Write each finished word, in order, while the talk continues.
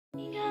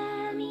Okay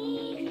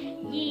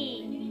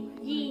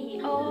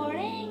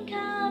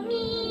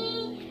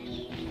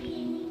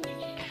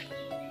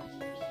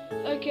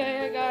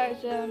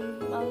guys,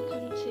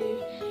 welcome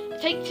to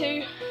take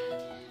 2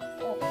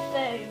 of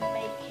stone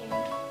making, I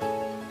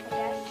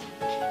guess.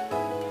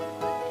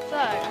 So, I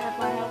have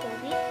my helper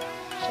with me.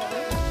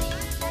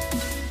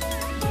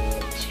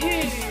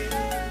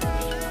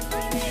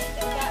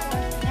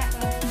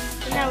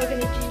 So now we're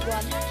going to do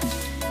one.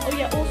 Oh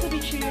yeah, also be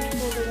tuned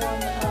for the one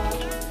tomorrow.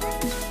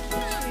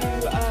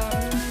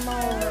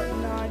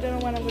 No, I don't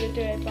know when I'm going to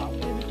do it, but I'm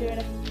going to be doing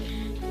a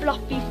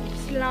fluffy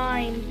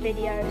slime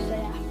video, so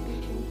yeah.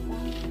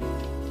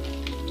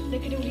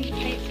 Look at all these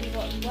paints we've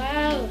got as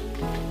well.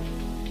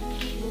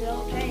 A lot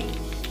of paints.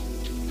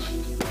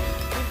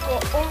 We've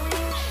got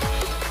orange,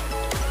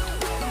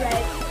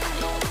 red,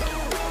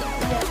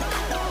 yellow.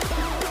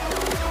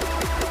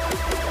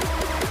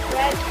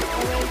 Red,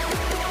 orange,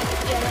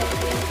 yellow,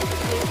 green,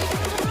 blue.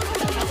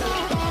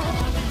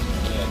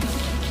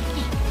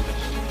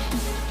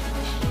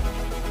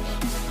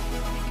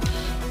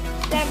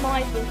 They're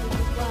my business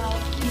as well.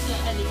 These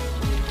are Ellie's.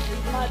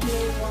 My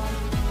blue one.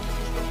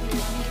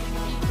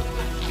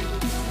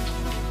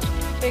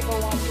 Bigger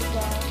ones as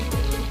well.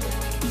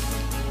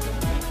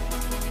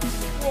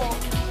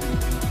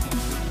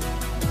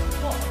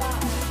 What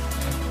about?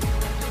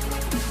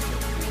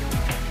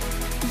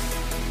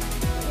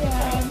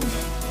 Yeah,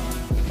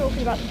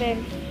 talking about the bin.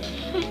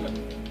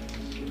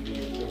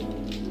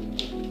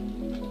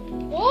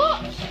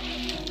 What?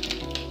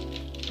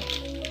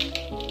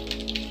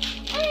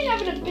 I ain't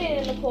having a bin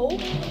in the pool.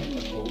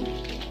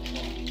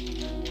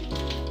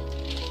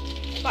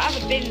 But I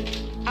have a bin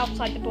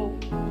outside the pool.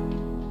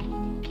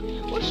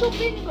 What's your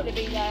bin going to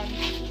be then?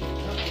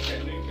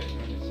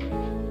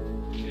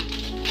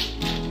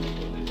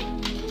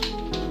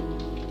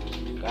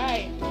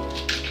 Great.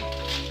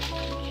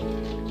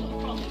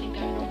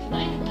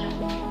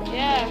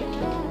 Yeah.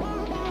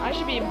 I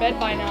should be in bed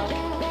by now.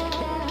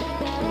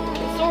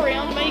 Sorry,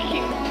 I'm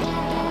making.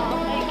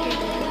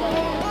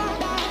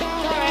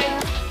 Sorry.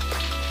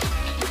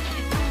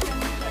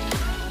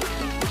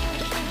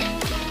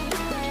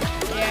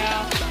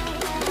 Yeah.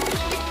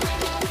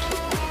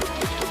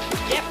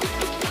 Yep.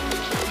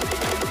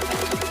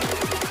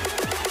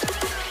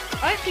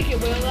 I don't think it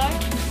will though.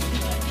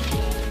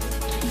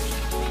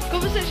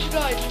 Conversation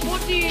guys,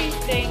 what do you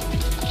think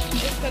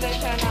is going to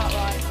turn out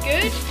right?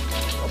 Good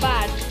or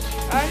bad?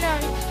 I don't know.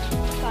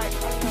 Like, I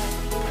don't know.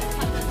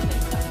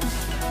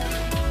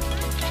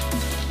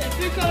 So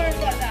food colour is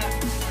like that.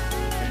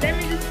 And let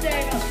me just say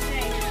about the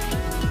paint.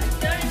 I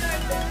don't know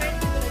if the paint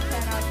is going to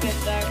turn out good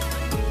though.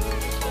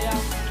 So yeah.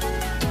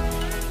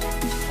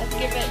 Let's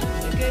give it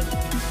a good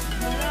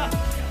one up.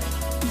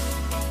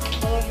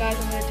 Hold on guys,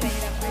 I'm going to take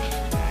it up my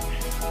back.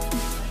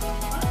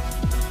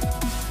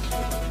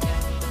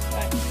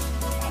 Right.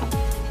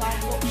 So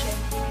I'm watching.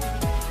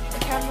 The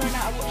camera and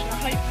I'm watching.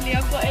 Hopefully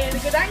I've got it in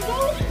a good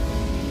angle.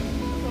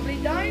 Probably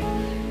don't.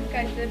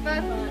 Okay, so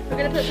first we're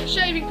going to put some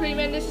shaving cream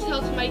in. This is how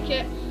to make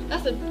it.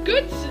 That's a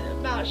good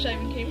amount of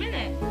shaving cream, isn't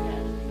it? Yeah,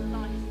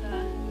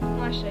 it's a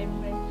Nice shaving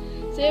cream.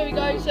 So here we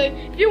go. So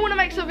if you want to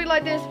make something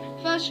like this,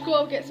 first you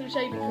got to get some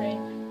shaving cream.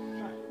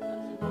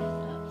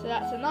 nice So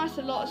that's a nice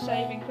lot of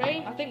shaving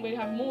cream. I think we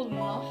have more than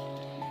enough.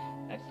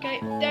 Okay,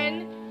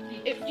 then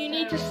if you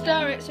need to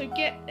stir it, so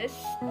get a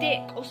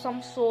stick or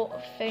some sort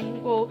of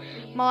thing. Well,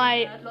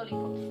 my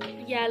lollipop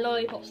stick. yeah,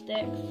 lollipop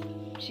sticks.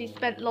 She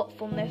spent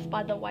lots on this,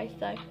 by the way.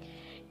 So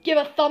give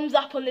a thumbs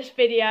up on this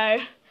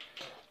video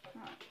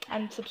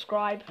and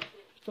subscribe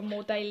for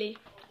more daily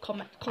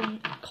content.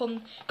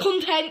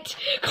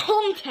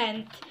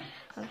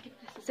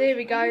 So here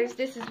we go.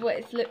 This is what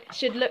it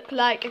should look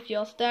like if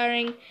you're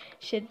stirring.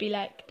 Should be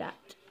like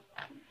that.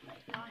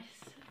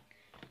 Nice.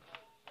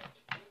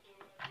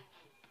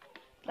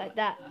 Like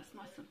that. That's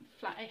nice and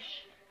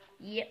flattish.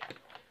 Yep.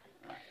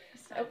 Right,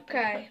 so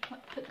Okay.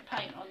 Put the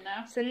paint on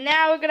now. So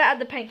now we're gonna add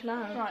the paint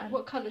now. Right,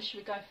 what colour should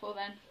we go for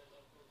then?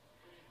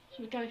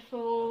 Should we go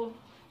for...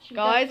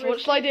 Guys, what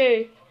shall I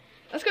do?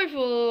 Let's go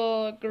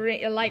for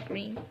green, a light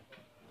green.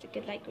 It's a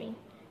good light green.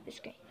 This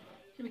green.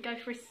 Should we go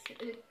for a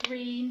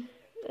green?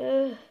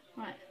 Ugh.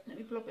 Right, let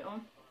me blob it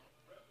on.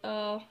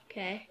 Oh,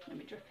 okay. Let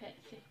me drip it.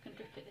 See if I can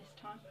drip it this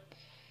time.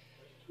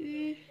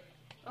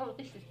 Oh,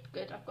 this is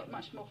good. I've got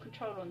much more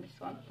control on this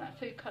one. That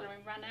food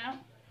colouring ran out.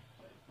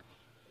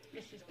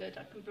 This is good.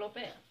 I can blob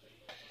it.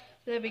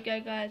 There we go,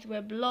 guys.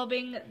 We're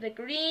blobbing the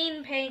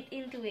green paint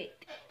into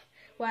it.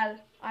 Well,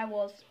 I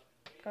was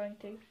going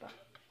to, but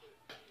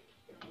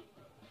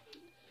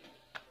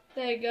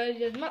there you go.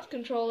 You have much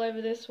control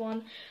over this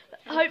one.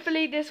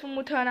 Hopefully, this one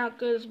will turn out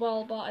good as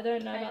well. But I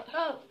don't know about that.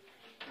 Oh,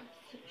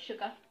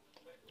 sugar.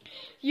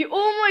 You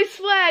almost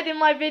sweared in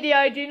my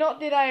video. Do not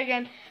do that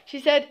again. She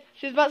said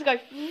she was about to go,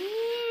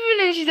 and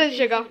then she said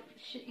sugar.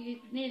 You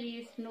nearly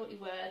used a naughty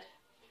word.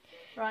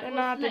 Right, Then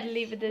I have to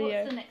leave the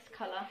video. What's the next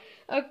colour?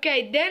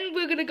 Okay, then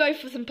we're gonna go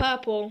for some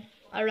purple.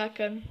 I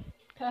reckon.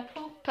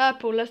 Purple?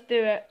 Purple. Let's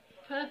do it.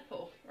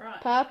 Purple. Right.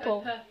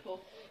 Purple. Go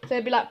purple. So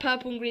it'd be like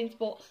purple and green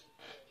spots.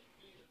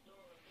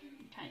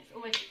 Okay, it's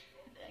always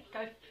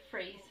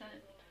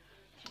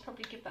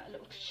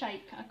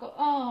shake. I'm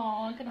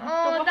gonna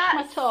have to wash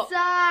my top.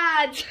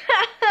 Sad.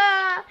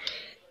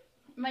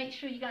 Make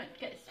sure you don't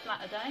get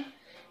splattered, eh?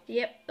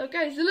 Yep.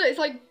 Okay, so look, it's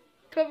like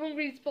covered in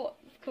green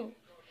spots. It's cool.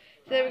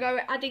 So there we go.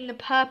 We're adding the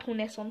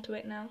purpleness onto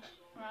it now.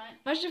 Right.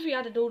 Imagine if we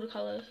added all the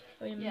colours.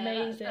 That'd be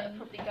amazing. That would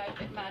probably go a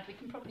bit mad. We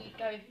can probably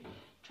go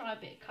try a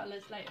bit of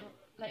colours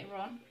later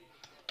on.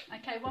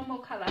 Okay, one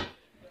more colour.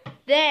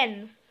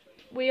 Then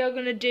we are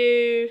gonna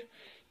do,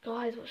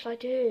 guys. What should I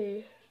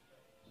do?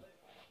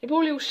 You're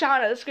probably all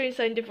shouting at the screen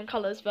saying different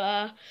colours,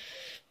 but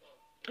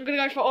I'm gonna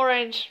go for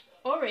orange.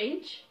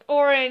 Orange.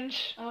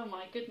 Orange. Oh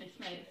my goodness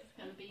me! This is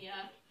gonna be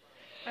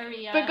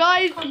very. But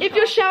guys, if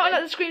you're shouting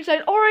at the screen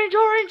saying orange,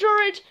 orange,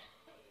 orange,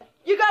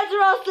 you guys are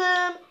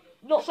awesome.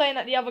 Not saying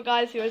that the other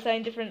guys who are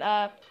saying different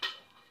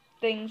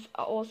things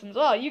are awesome as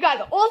well. You guys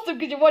are awesome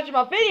because you're watching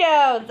my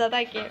videos. So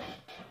thank you.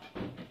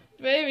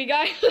 There we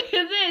go. Look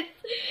at this.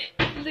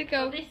 Look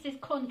how this is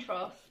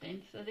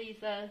contrasting. So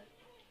these are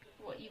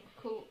what you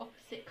call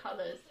opposite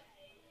colours.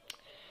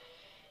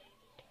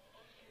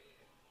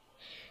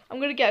 I'm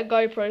gonna get a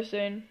GoPro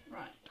soon.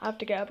 Right. I have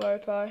to get a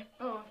GoPro.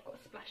 Oh, I've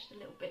got splashed a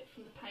little bit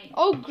from the paint.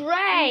 Oh,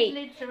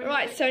 great!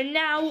 Right, so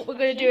now what we're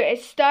gonna do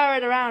is stir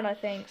it around, I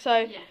think. So,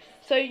 yes.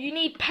 So you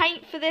need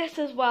paint for this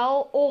as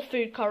well, or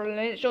food colouring.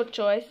 It's your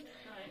choice.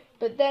 Right.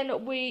 But then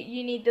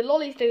you need the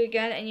lolly stick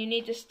again, and you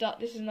need to start.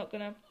 This is not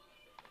gonna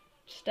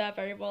stir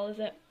very well, is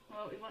it?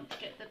 Well, we want to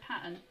get the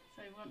pattern,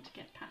 so we want to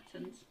get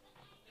patterns.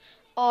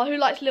 Oh, who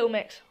likes Little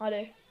Mix? I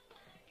do.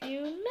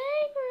 You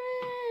make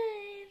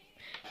rain,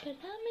 but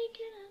I'll make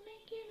it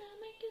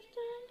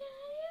stronger.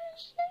 You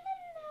should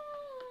know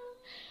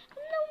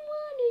I'm the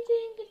one who's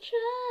in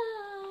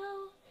control.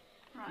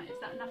 Right, is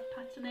that enough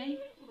pattern-y?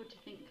 What do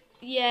you think?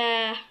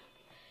 Yeah.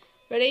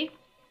 Ready?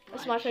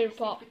 That's Right, my favourite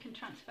part. We can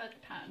transfer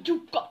the pattern.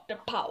 You got the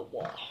power.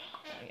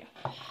 There you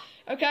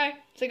go. Okay,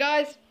 so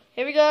guys,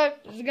 here we go.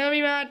 This is gonna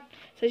be mad.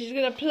 So she's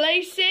gonna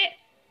place it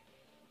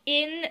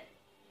in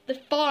the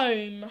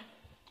foam.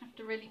 Have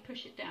to really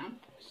push it down.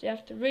 So you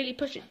have to really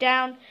push it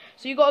down.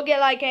 So you gotta get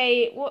like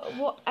a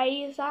what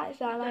A is that? Is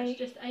that That's like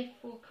just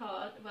A4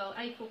 card. Well,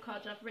 A4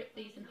 cards. I've ripped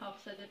these in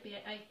half, so there'd be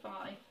an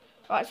A5.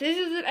 Right, so this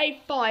is an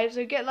A5.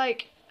 So get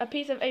like a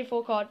piece of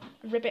A4 card,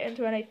 rip it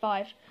into an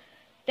A5.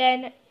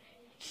 Then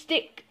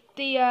stick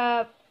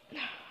the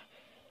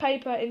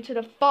paper into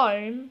the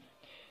foam,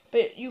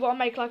 but you gotta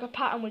make like a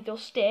pattern with your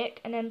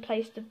stick, and then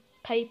place the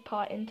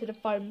paper into the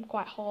foam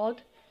quite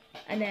hard,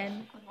 and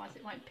then Otherwise,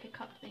 it won't pick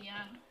up the.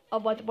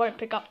 Otherwise, it won't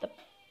pick up the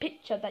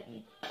picture that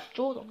you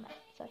draw on there.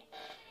 So,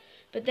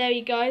 but there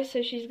you go.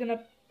 So she's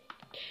gonna.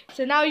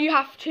 So now you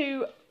have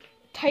to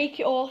take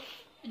it off,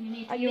 And, you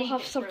need to and you'll leave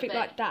have it for a something bit.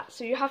 like that.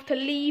 So you have to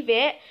leave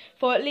it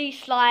for at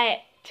least like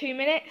 2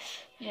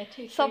 minutes. Yeah,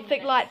 2-3 Something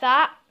minutes. like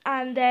that,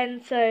 and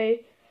then so.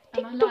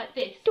 And I like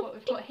this. What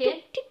we've got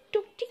here.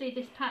 See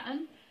this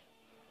pattern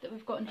that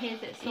we've got in here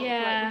that's sort of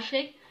like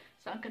wishing.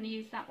 So I'm going to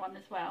use that one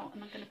as well,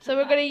 and I'm going to. So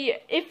we're going to,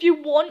 if you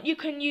want, you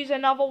can use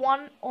another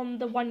one on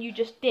the one you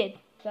just did.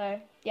 So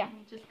yeah.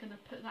 I'm just going to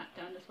put that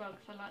down as well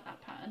because I like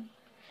that pattern.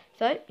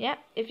 So yeah,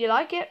 if you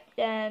like it,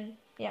 then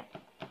yeah.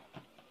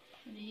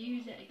 And you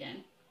use it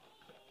again,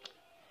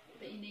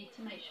 but you need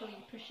to make sure you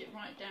push it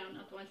right down,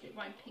 otherwise it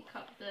won't pick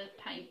up the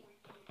paint.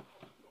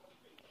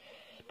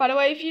 By the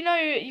way, if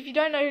you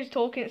don't know who's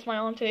talking, it's my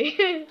auntie.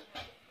 Right,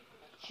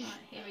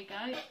 here we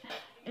go.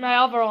 My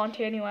other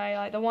auntie anyway,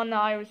 like the one that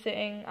I was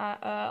sitting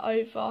at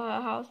over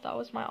her house, that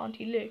was my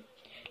auntie Lou.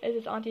 This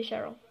is Auntie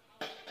Cheryl.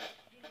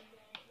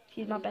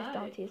 She's my best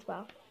auntie as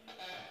well.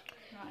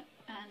 Right,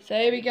 and So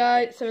here we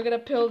go. So we're gonna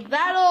peel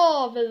that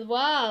off as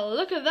well.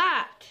 Look at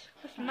that.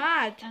 That's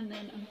mad. And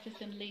then I'm just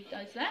going to leave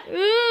those there.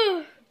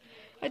 Ooh,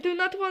 I do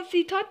not want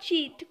to touch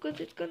it because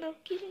it's gonna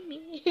kill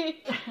me.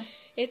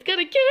 It's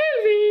gonna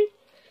kill me.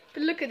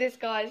 But look at this,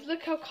 guys.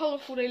 Look how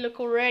colourful they look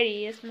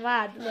already. It's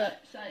mad. Look.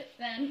 So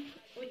then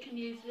we can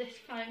use this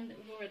foam that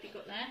we've already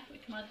got there. We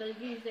can either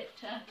use it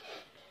to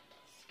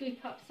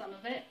scoop up some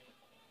of it.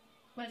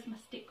 Where's my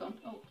stick gone?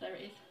 Oh, there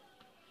it is.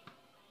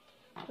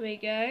 Here we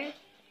go.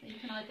 So you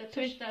can either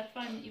push the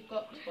foam that you've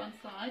got to one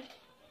side,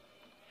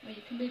 or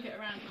you can move it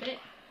around a bit.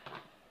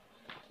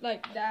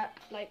 Like that.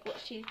 Like what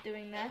she's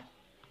doing there.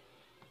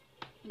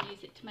 And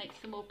use it to make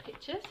some more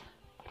pictures.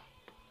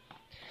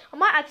 I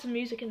might add some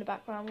music in the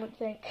background, I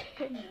think.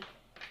 Yeah.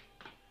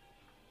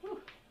 I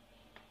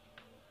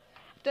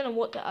don't know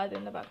what to add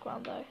in the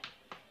background though.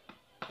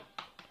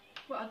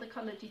 What other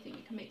colour do you think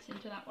we can mix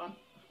into that one?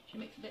 Should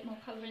we mix a bit more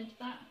colour into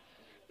that?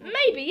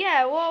 Maybe,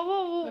 yeah.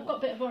 Whoa. We've got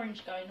a bit of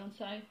orange going on,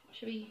 so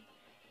should we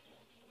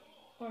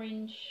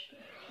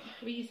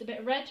use a bit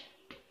of red?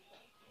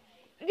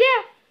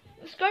 Yeah,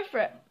 let's go for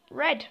it.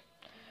 Red.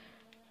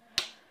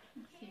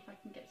 Let's see if I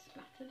can get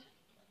splattered.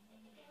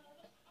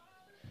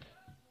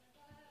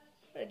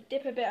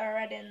 Dip a bit of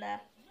red in there.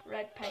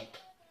 Red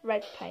paint.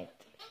 Red paint.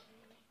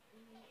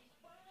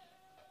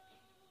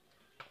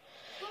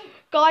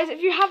 Guys,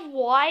 if you have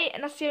white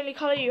and that's the only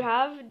colour you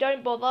have,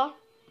 don't bother.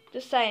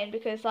 Just saying,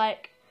 because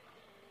like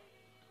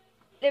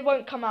it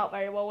won't come out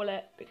very well, will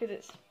it? Because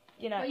it's,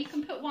 you know. Well, you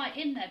can put white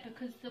in there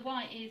because the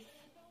white is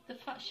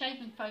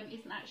shaving foam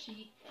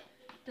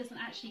doesn't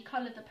actually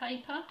colour the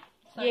paper.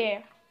 So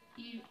yeah.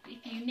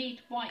 if you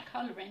need white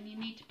colouring, you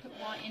need to put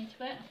white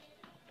into it.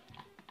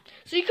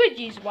 So you could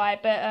use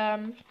white, but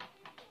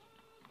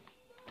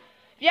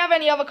if you have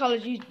any other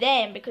colours, use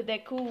them because they're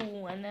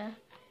cool and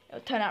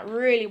it'll turn out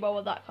really well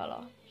with that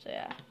colour. So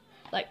yeah,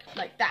 like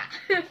that,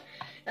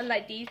 and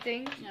like these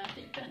things. Yeah,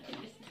 I don't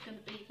think this is going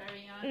to be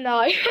very.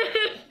 No.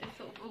 It's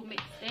sort of all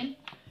mixed in.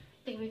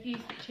 I think we've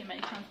used it too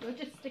many times. We'll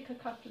just stick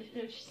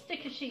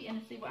a sheet in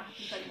and see what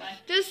happens anyway.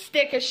 Just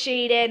stick a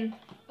sheet in.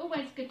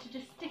 Always good to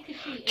just stick a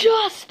sheet in.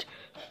 Just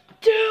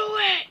do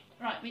it.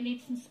 Right, we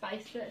need some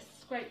space. Let's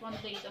scrape one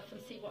of these off and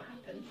see what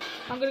happens.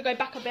 I'm gonna go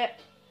back a bit.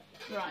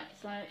 Right,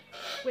 so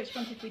which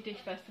one did we do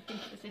first? I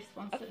think it was this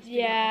one. So let's do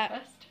yeah. that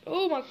one first.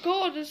 Oh my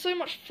god, there's so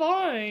much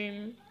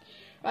foam.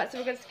 Right, so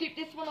we're gonna scoop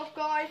this one off,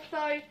 guys.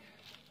 So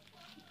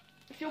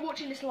if you're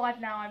watching this live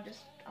now,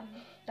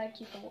 thank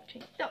you for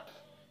watching. Oh.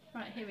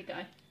 Right, here we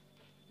go.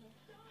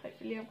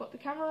 Hopefully I've got the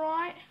camera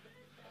right.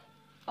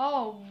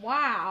 Oh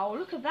wow,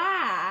 look at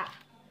that.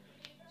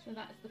 So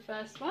that's the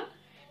first one.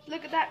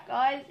 Look at that,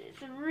 guys.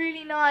 It's a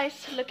really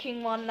nice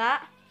looking one,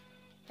 that.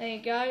 There you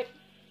go.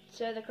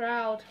 Show the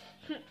crowd.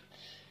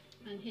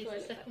 And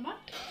here's the second one.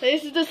 So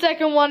this is the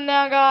second one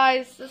now,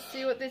 guys. Let's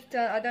see what this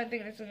turns. I don't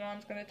think this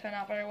one's going to turn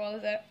out very well,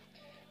 is it?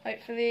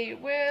 Hopefully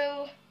it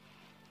will.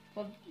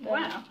 Well,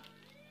 wow.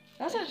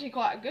 That's actually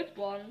quite a good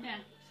one. Yeah,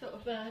 sort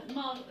of a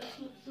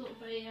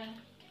marbly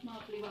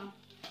one.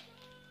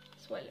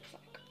 That's what it looks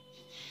like.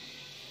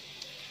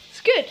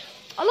 It's good.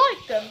 I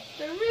like them.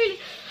 They're really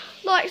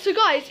so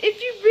guys, if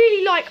you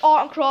really like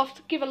art and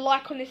craft, give a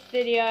like on this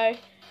video,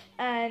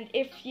 and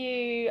if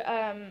you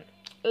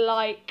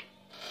like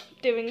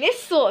doing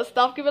this sort of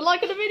stuff, give a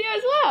like on the video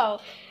as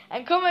well,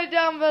 and comment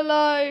down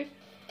below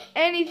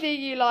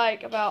anything you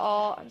like about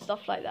art and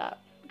stuff like that,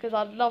 because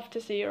I'd love to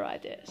see your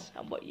ideas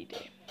and what you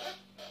do.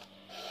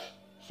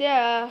 So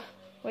yeah,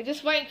 we're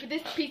just waiting for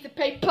this piece of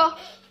paper.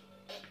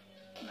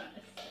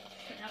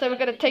 So we're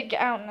going to take it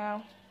out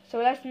now. So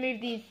let's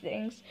move these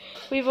things.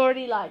 We've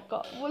already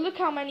got, well, look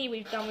how many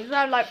we've done. We've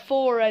done like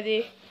 4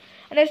 already.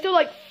 And there's still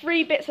like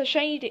 3 bits of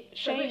shaming.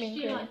 So which do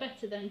you like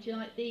better then? Do you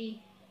like the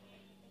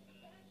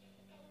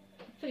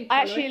food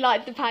I actually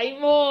like the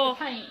paint more. The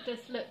paint does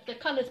look, the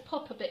colours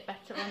pop a bit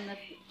better on the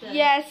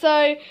Yeah,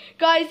 so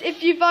guys,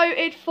 if you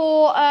voted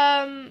for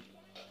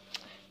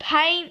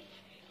paint,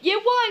 you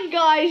won,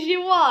 guys,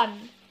 you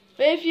won.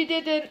 But if you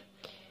didn't,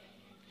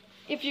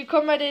 if you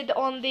commented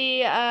on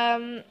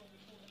the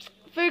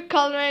food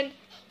colouring,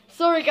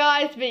 sorry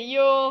guys, but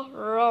you're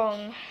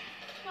wrong.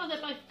 Well,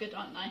 they're both good,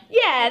 aren't they?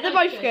 Yeah, they're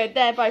both good.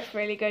 They're both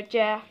really good,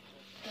 yeah.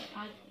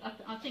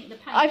 I think the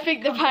paint. I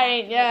think the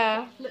paint,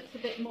 yeah. Looks a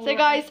bit more. So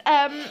guys,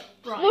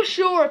 bright. what's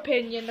your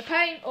opinion, the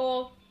paint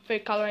or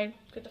food colouring?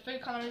 Because the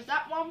food colouring is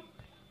that one,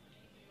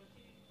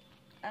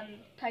 and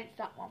paint's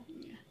that one.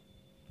 Yeah.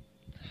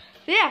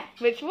 So yeah,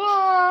 which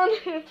one?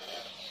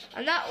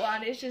 And that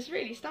one is just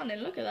really stunning.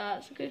 Look at that,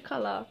 it's a good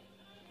colour.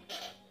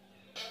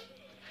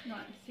 Right,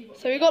 let's see what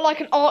So we've got like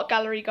an art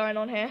gallery going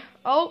on here.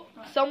 Oh,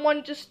 right.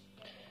 Someone just,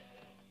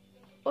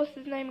 what's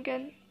his name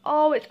again?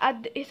 Oh, it's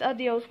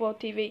Adios World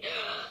TV.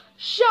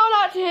 Shout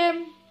out to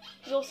him.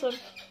 He's awesome.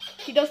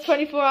 He does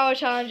 24-hour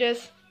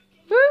challenges.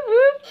 Woo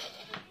woo.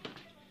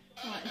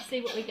 Right, let's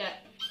see what we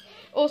get.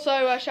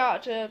 Also, shout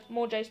out to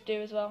More Jays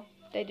Do as well.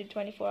 They do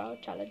 24-hour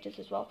challenges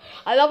as well.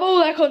 I love all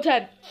their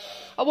content.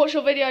 I watched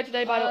your video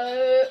today, by the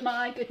way. Oh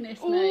my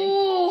goodness me.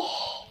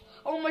 Oh,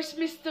 almost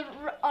missed the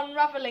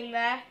unravelling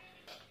there.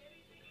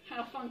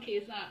 How funky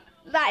is that?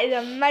 That is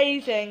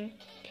amazing.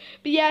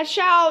 But yeah,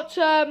 shout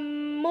out to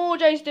More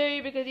Jays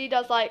Do, because he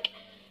does like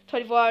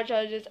 24-hour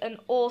challenges and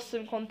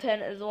awesome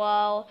content as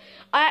well.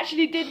 I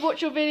actually did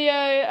watch your video,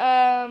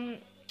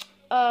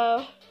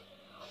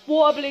 Water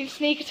Balloon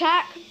Sneak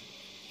Attack.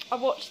 I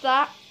watched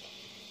that.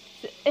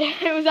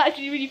 It was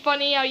actually really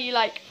funny how you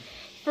like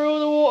threw all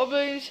the water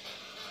balloons.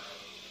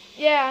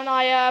 Yeah, and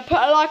I put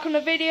a like on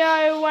the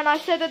video when I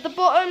said at the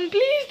bottom,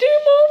 please do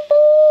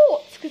more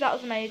thoughts, because that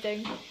was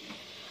amazing.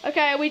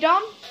 Okay, are we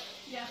done?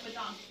 Yeah, we're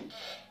done.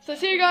 So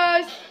see you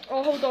guys.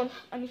 Oh, hold on.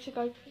 I need to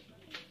go.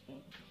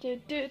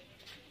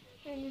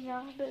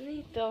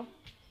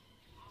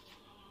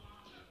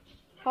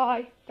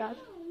 Hi, Dad.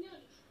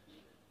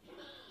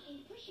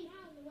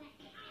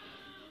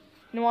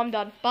 No, I'm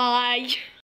done. Bye.